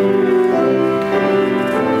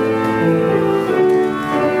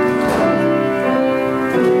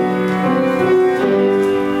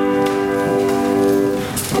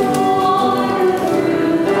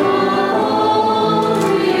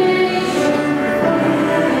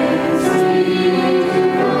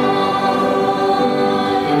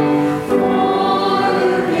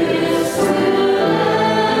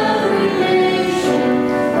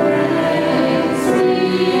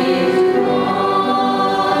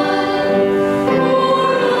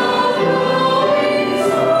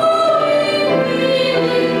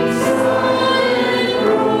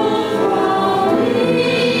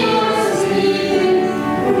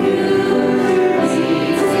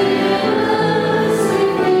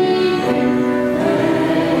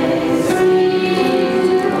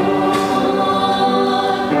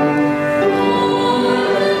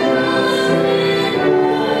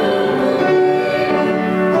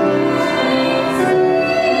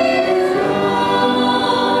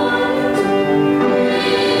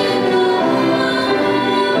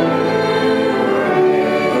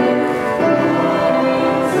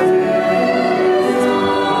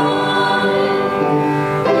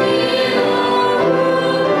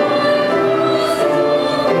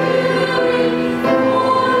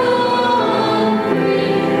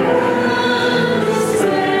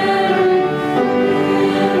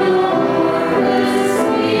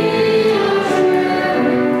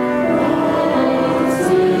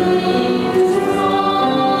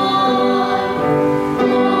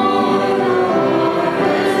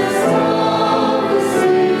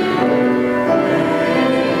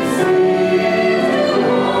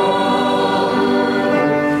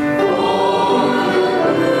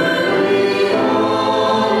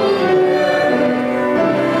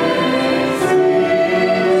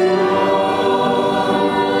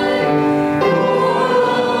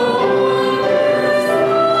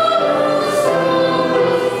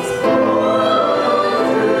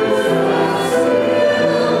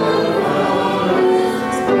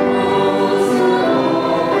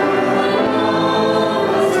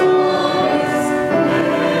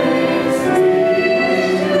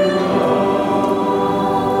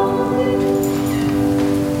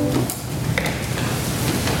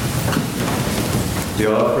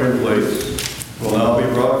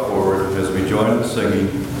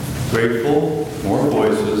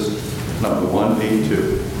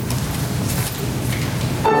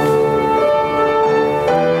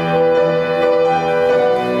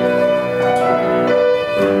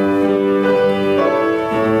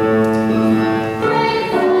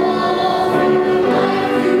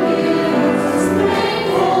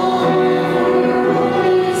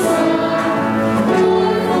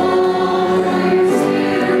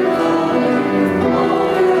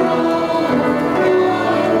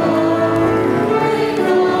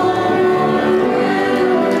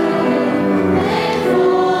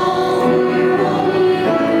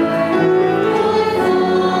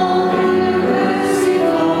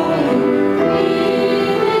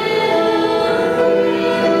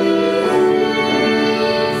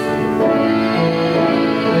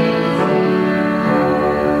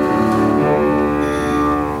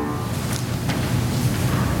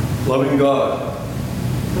Loving God,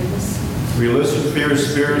 we listen for your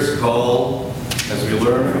Spirit's call as we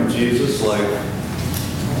learn from Jesus' life.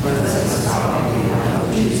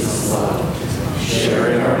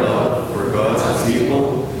 Sharing our love for God's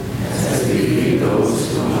people as we lead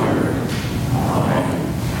those who hunger. Amen.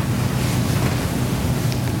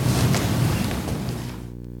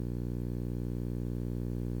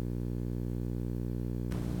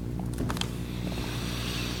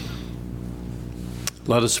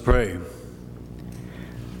 Let us pray.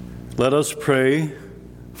 Let us pray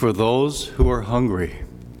for those who are hungry.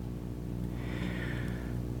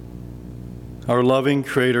 Our loving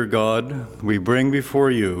Creator God, we bring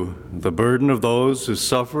before you the burden of those who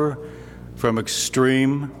suffer from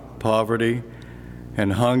extreme poverty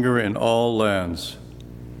and hunger in all lands.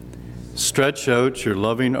 Stretch out your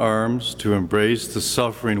loving arms to embrace the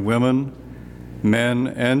suffering women, men,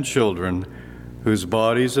 and children whose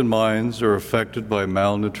bodies and minds are affected by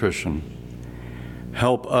malnutrition.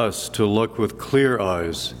 Help us to look with clear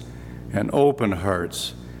eyes and open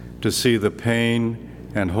hearts to see the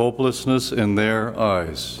pain and hopelessness in their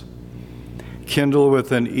eyes. Kindle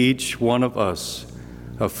within each one of us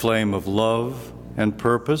a flame of love and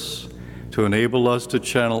purpose to enable us to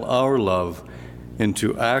channel our love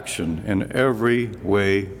into action in every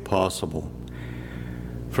way possible.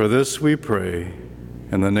 For this we pray,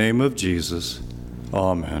 in the name of Jesus,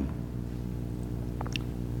 Amen.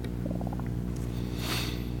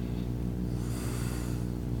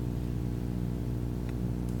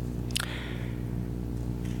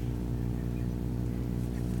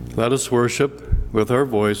 Let us worship with our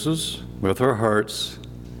voices, with our hearts.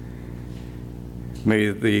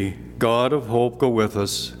 May the God of hope go with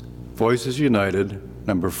us. Voices united,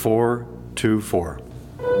 number 424.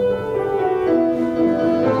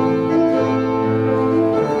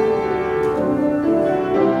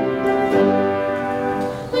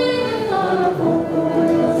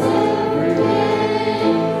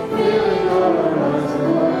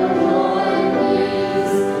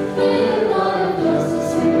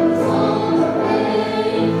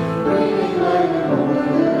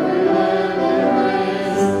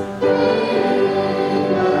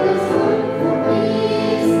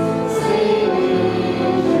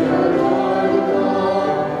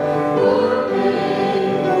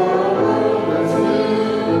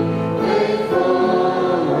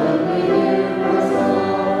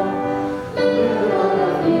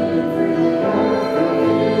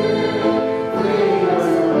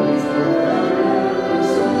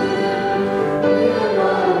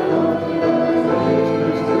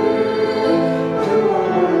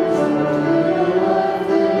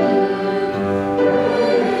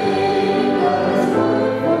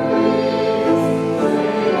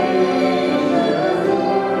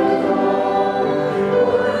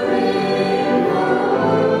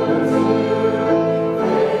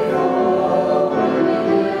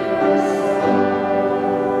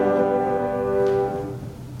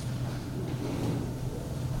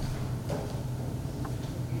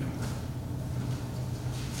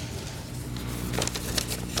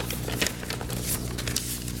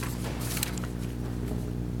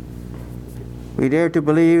 We dare to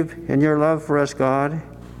believe in your love for us, God,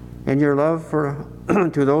 and your love for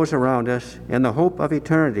to those around us, in the hope of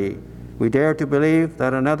eternity. We dare to believe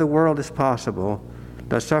that another world is possible,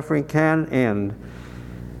 that suffering can end,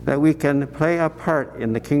 that we can play a part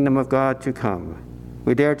in the kingdom of God to come.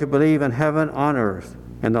 We dare to believe in heaven on earth,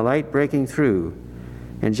 in the light breaking through,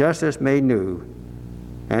 in justice made new,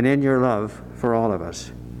 and in your love for all of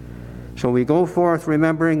us. So we go forth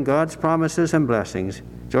remembering God's promises and blessings,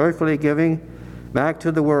 joyfully giving back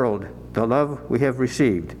to the world the love we have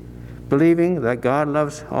received, believing that God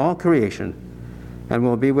loves all creation and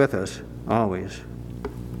will be with us always.